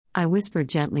I whispered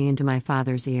gently into my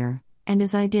father's ear, and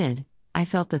as I did, I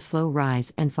felt the slow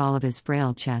rise and fall of his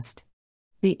frail chest.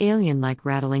 The alien-like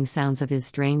rattling sounds of his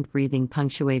strained breathing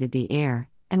punctuated the air,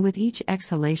 and with each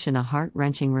exhalation a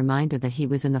heart-wrenching reminder that he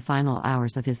was in the final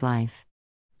hours of his life.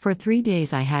 For 3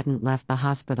 days I hadn't left the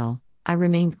hospital. I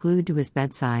remained glued to his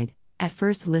bedside, at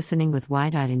first listening with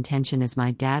wide-eyed intention as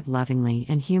my dad lovingly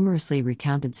and humorously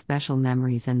recounted special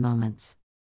memories and moments.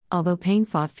 Although pain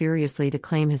fought furiously to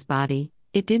claim his body,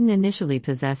 it didn't initially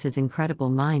possess his incredible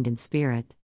mind and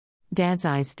spirit. Dad's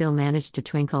eyes still managed to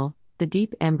twinkle, the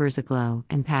deep embers aglow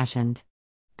and passioned.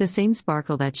 The same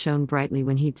sparkle that shone brightly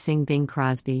when he'd sing Bing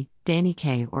Crosby, Danny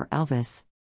Kaye, or Elvis.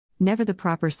 Never the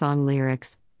proper song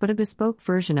lyrics, but a bespoke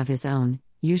version of his own,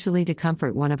 usually to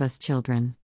comfort one of us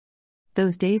children.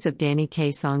 Those days of Danny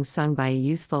Kaye songs sung by a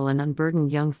youthful and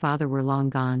unburdened young father were long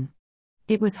gone.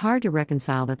 It was hard to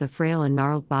reconcile that the frail and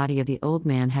gnarled body of the old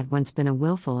man had once been a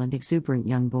willful and exuberant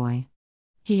young boy.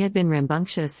 He had been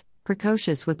rambunctious,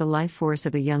 precocious with the life force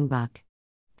of a young buck.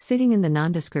 Sitting in the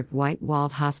nondescript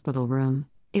white-walled hospital room,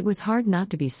 it was hard not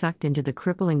to be sucked into the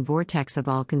crippling vortex of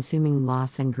all-consuming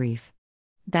loss and grief.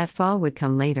 That fall would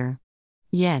come later.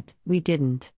 Yet, we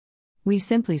didn't. We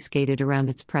simply skated around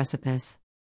its precipice.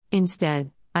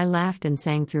 Instead, I laughed and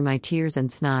sang through my tears and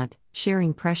snot,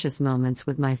 sharing precious moments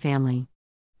with my family.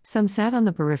 Some sat on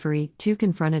the periphery, too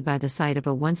confronted by the sight of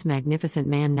a once magnificent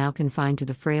man now confined to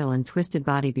the frail and twisted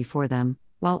body before them,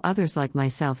 while others like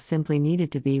myself simply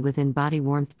needed to be within body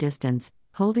warmth distance,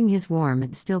 holding his warm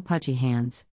and still pudgy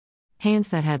hands. Hands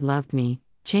that had loved me,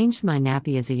 changed my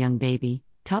nappy as a young baby,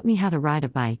 taught me how to ride a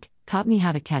bike, taught me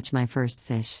how to catch my first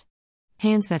fish.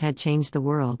 Hands that had changed the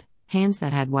world, hands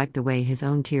that had wiped away his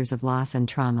own tears of loss and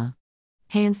trauma.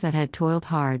 Hands that had toiled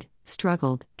hard,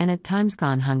 struggled, and at times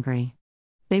gone hungry.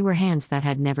 They were hands that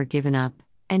had never given up,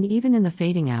 and even in the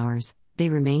fading hours, they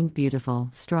remained beautiful,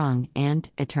 strong, and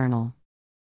eternal.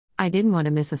 I didn't want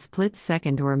to miss a split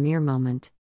second or a mere moment.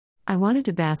 I wanted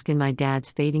to bask in my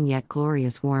dad's fading yet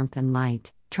glorious warmth and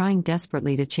light, trying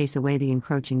desperately to chase away the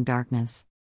encroaching darkness.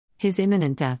 His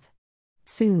imminent death.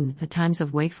 Soon, the times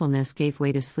of wakefulness gave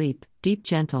way to sleep, deep,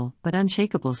 gentle, but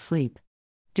unshakable sleep.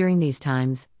 During these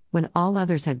times, when all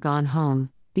others had gone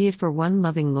home, be it for one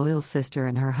loving loyal sister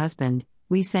and her husband,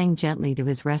 we sang gently to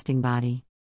his resting body.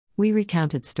 We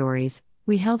recounted stories,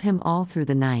 we held him all through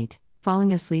the night,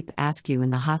 falling asleep askew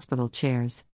in the hospital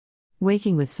chairs.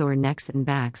 Waking with sore necks and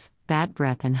backs, bad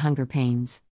breath and hunger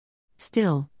pains.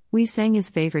 Still, we sang his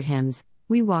favorite hymns,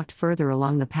 we walked further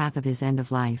along the path of his end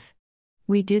of life.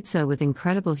 We did so with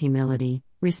incredible humility,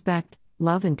 respect,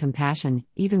 love and compassion,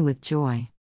 even with joy.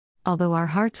 Although our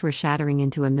hearts were shattering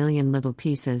into a million little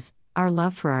pieces, our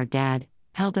love for our dad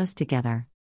held us together.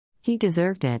 He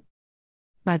deserved it.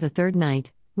 By the third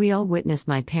night, we all witnessed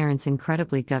my parents'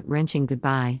 incredibly gut-wrenching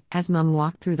goodbye as Mum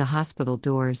walked through the hospital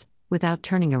doors, without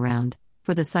turning around,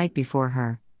 for the sight before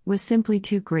her was simply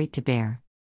too great to bear.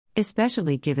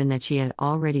 Especially given that she had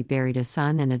already buried a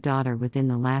son and a daughter within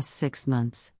the last 6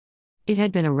 months. It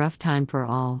had been a rough time for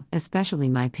all, especially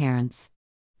my parents.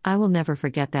 I will never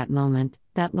forget that moment,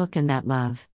 that look and that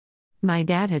love. My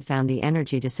dad had found the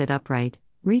energy to sit upright,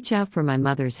 reach out for my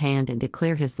mother's hand and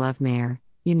declare his love. "Mare,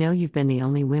 you know you've been the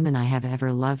only woman I have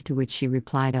ever loved," to which she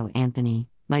replied, "Oh Anthony,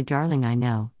 my darling, I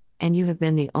know, and you have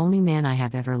been the only man I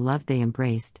have ever loved." They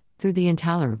embraced, through the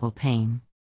intolerable pain.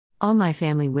 All my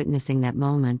family witnessing that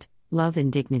moment, love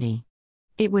and dignity.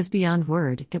 It was beyond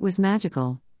word, it was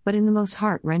magical, but in the most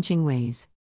heart-wrenching ways.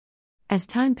 As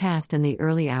time passed and the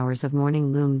early hours of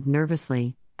morning loomed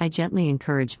nervously, I gently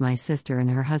encouraged my sister and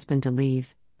her husband to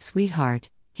leave. "Sweetheart,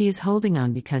 he is holding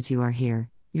on because you are here,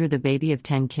 you're the baby of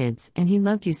 10 kids and he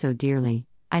loved you so dearly.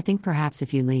 I think perhaps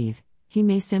if you leave, he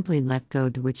may simply let go,"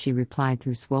 to which she replied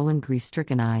through swollen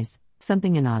grief-stricken eyes,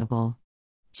 something inaudible.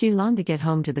 She longed to get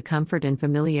home to the comfort and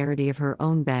familiarity of her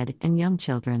own bed and young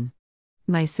children.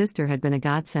 My sister had been a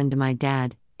godsend to my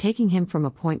dad, taking him from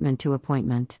appointment to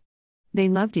appointment. They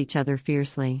loved each other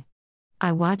fiercely.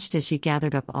 I watched as she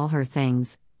gathered up all her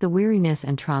things, the weariness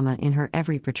and trauma in her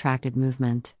every protracted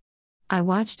movement. I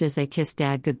watched as they kissed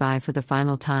Dad goodbye for the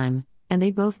final time, and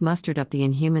they both mustered up the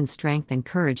inhuman strength and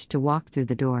courage to walk through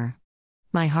the door.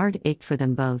 My heart ached for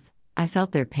them both. I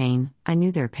felt their pain, I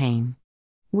knew their pain.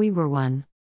 We were one.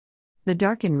 The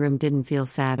darkened room didn't feel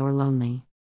sad or lonely.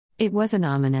 It wasn't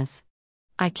ominous.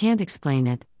 I can't explain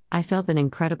it, I felt an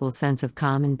incredible sense of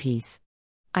calm and peace.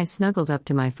 I snuggled up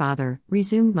to my father,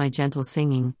 resumed my gentle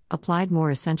singing, applied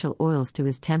more essential oils to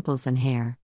his temples and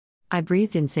hair. I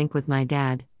breathed in sync with my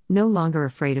dad, no longer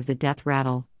afraid of the death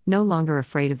rattle, no longer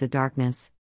afraid of the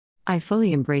darkness. I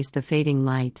fully embraced the fading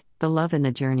light, the love and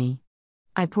the journey.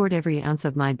 I poured every ounce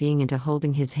of my being into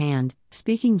holding his hand,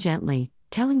 speaking gently,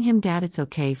 telling him, "Dad, it's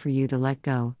okay for you to let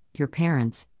go. Your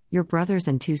parents, your brothers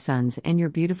and 2 sons, and your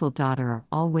beautiful daughter are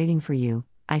all waiting for you."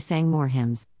 I sang more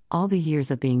hymns. All the years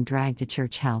of being dragged to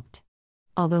church helped.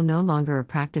 Although no longer a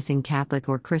practicing Catholic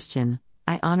or Christian,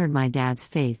 I honored my dad's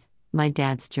faith, my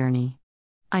dad's journey.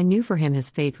 I knew for him his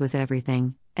faith was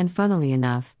everything, and funnily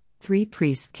enough, 3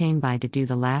 priests came by to do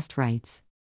the last rites,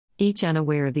 each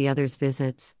unaware of the other's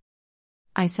visits.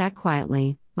 I sat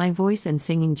quietly, my voice and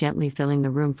singing gently filling the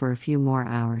room for a few more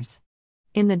hours.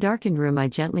 In the darkened room I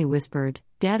gently whispered,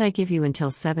 "Dad, I give you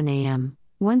until 7 a.m.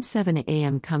 Once 7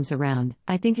 a.m. comes around,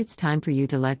 I think it's time for you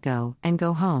to let go and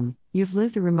go home. You've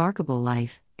lived a remarkable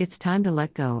life, it's time to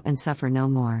let go and suffer no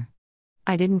more."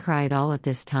 I didn't cry at all at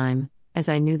this time, as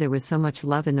I knew there was so much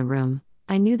love in the room.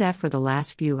 I knew that for the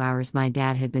last few hours my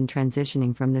dad had been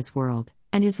transitioning from this world,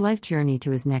 and his life journey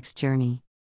to his next journey.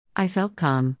 I felt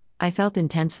calm, I felt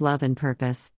intense love and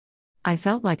purpose. I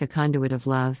felt like a conduit of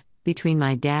love, between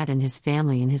my dad and his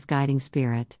family and his guiding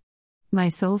spirit. My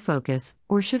sole focus,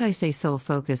 or should I say sole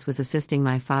focus, was assisting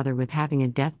my father with having a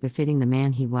death befitting the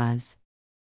man he was.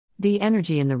 The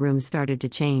energy in the room started to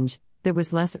change, there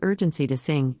was less urgency to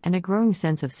sing and a growing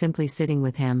sense of simply sitting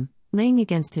with him, laying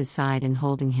against his side and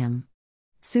holding him.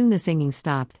 Soon the singing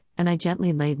stopped, and I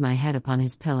gently laid my head upon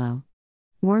his pillow.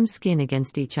 Warm skin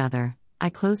against each other, I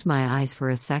closed my eyes for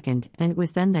a second, and it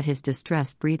was then that his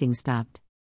distressed breathing stopped.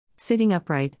 Sitting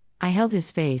upright, I held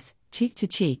his face, cheek to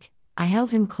cheek. I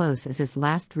held him close as his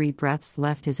last 3 breaths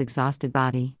left his exhausted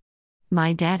body.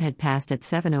 My dad had passed at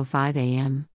 7:05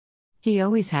 a.m. He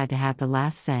always had to have the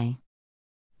last say.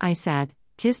 I sat,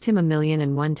 kissed him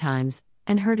 1,000,001 times,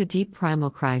 and heard a deep primal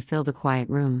cry fill the quiet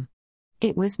room.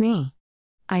 It was me.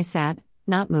 I sat,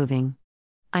 not moving.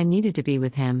 I needed to be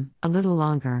with him, a little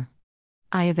longer.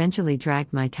 I eventually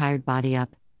dragged my tired body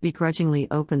up, begrudgingly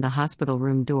opened the hospital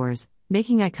room doors,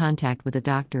 making eye contact with the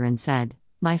doctor, and said,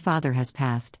 "My father has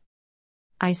passed."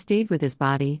 I stayed with his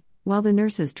body, while the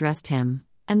nurses dressed him,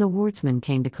 and the wardsman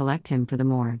came to collect him for the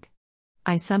morgue.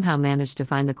 I somehow managed to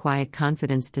find the quiet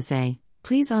confidence to say,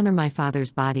 "Please honor my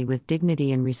father's body with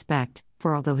dignity and respect,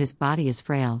 for although his body is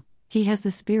frail, he has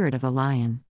the spirit of a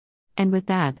lion." And with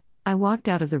that, I walked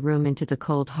out of the room into the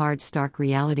cold, hard, stark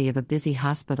reality of a busy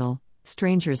hospital,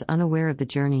 strangers unaware of the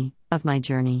journey, of my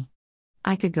journey.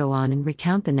 I could go on and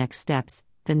recount the next steps,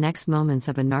 the next moments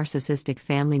of a narcissistic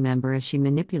family member as she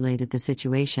manipulated the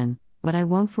situation, but I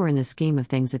won't, for in the scheme of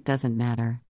things it doesn't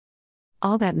matter.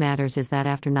 All that matters is that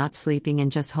after not sleeping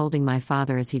and just holding my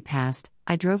father as he passed,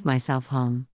 I drove myself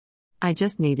home. I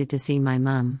just needed to see my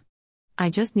mum. I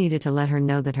just needed to let her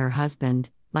know that her husband,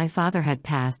 my father, had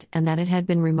passed and that it had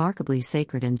been remarkably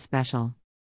sacred and special.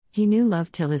 He knew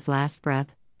love till his last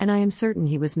breath, and I am certain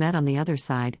he was met on the other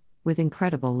side, with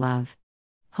incredible love.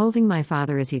 Holding my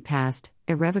father as he passed,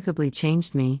 irrevocably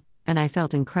changed me, and I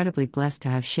felt incredibly blessed to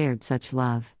have shared such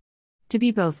love. To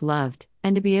be both loved,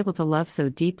 and to be able to love so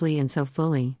deeply and so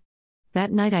fully.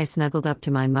 That night I snuggled up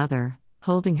to my mother,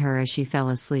 holding her as she fell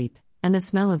asleep, and the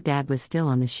smell of Dad was still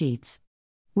on the sheets.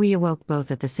 We awoke both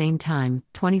at the same time,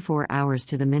 24 hours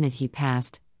to the minute he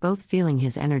passed, both feeling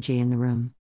his energy in the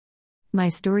room. My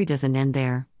story doesn't end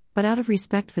there, but out of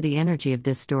respect for the energy of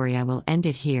this story I will end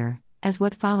it here, as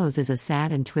what follows is a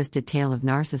sad and twisted tale of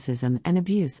narcissism and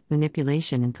abuse,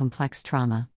 manipulation and complex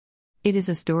trauma. It is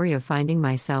a story of finding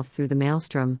myself through the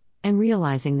maelstrom, and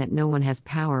realizing that no one has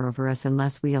power over us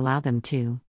unless we allow them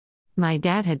to. My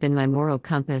dad had been my moral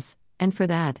compass, and for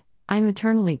that, I'm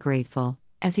eternally grateful,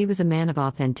 as he was a man of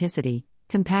authenticity,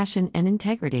 compassion and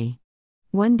integrity.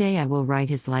 One day I will write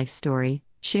his life story,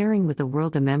 sharing with the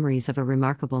world the memories of a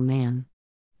remarkable man.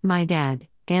 My dad,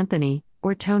 Anthony,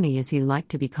 or Tony as he liked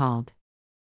to be called.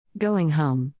 Going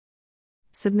home.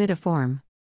 Submit a form.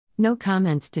 No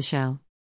comments to show.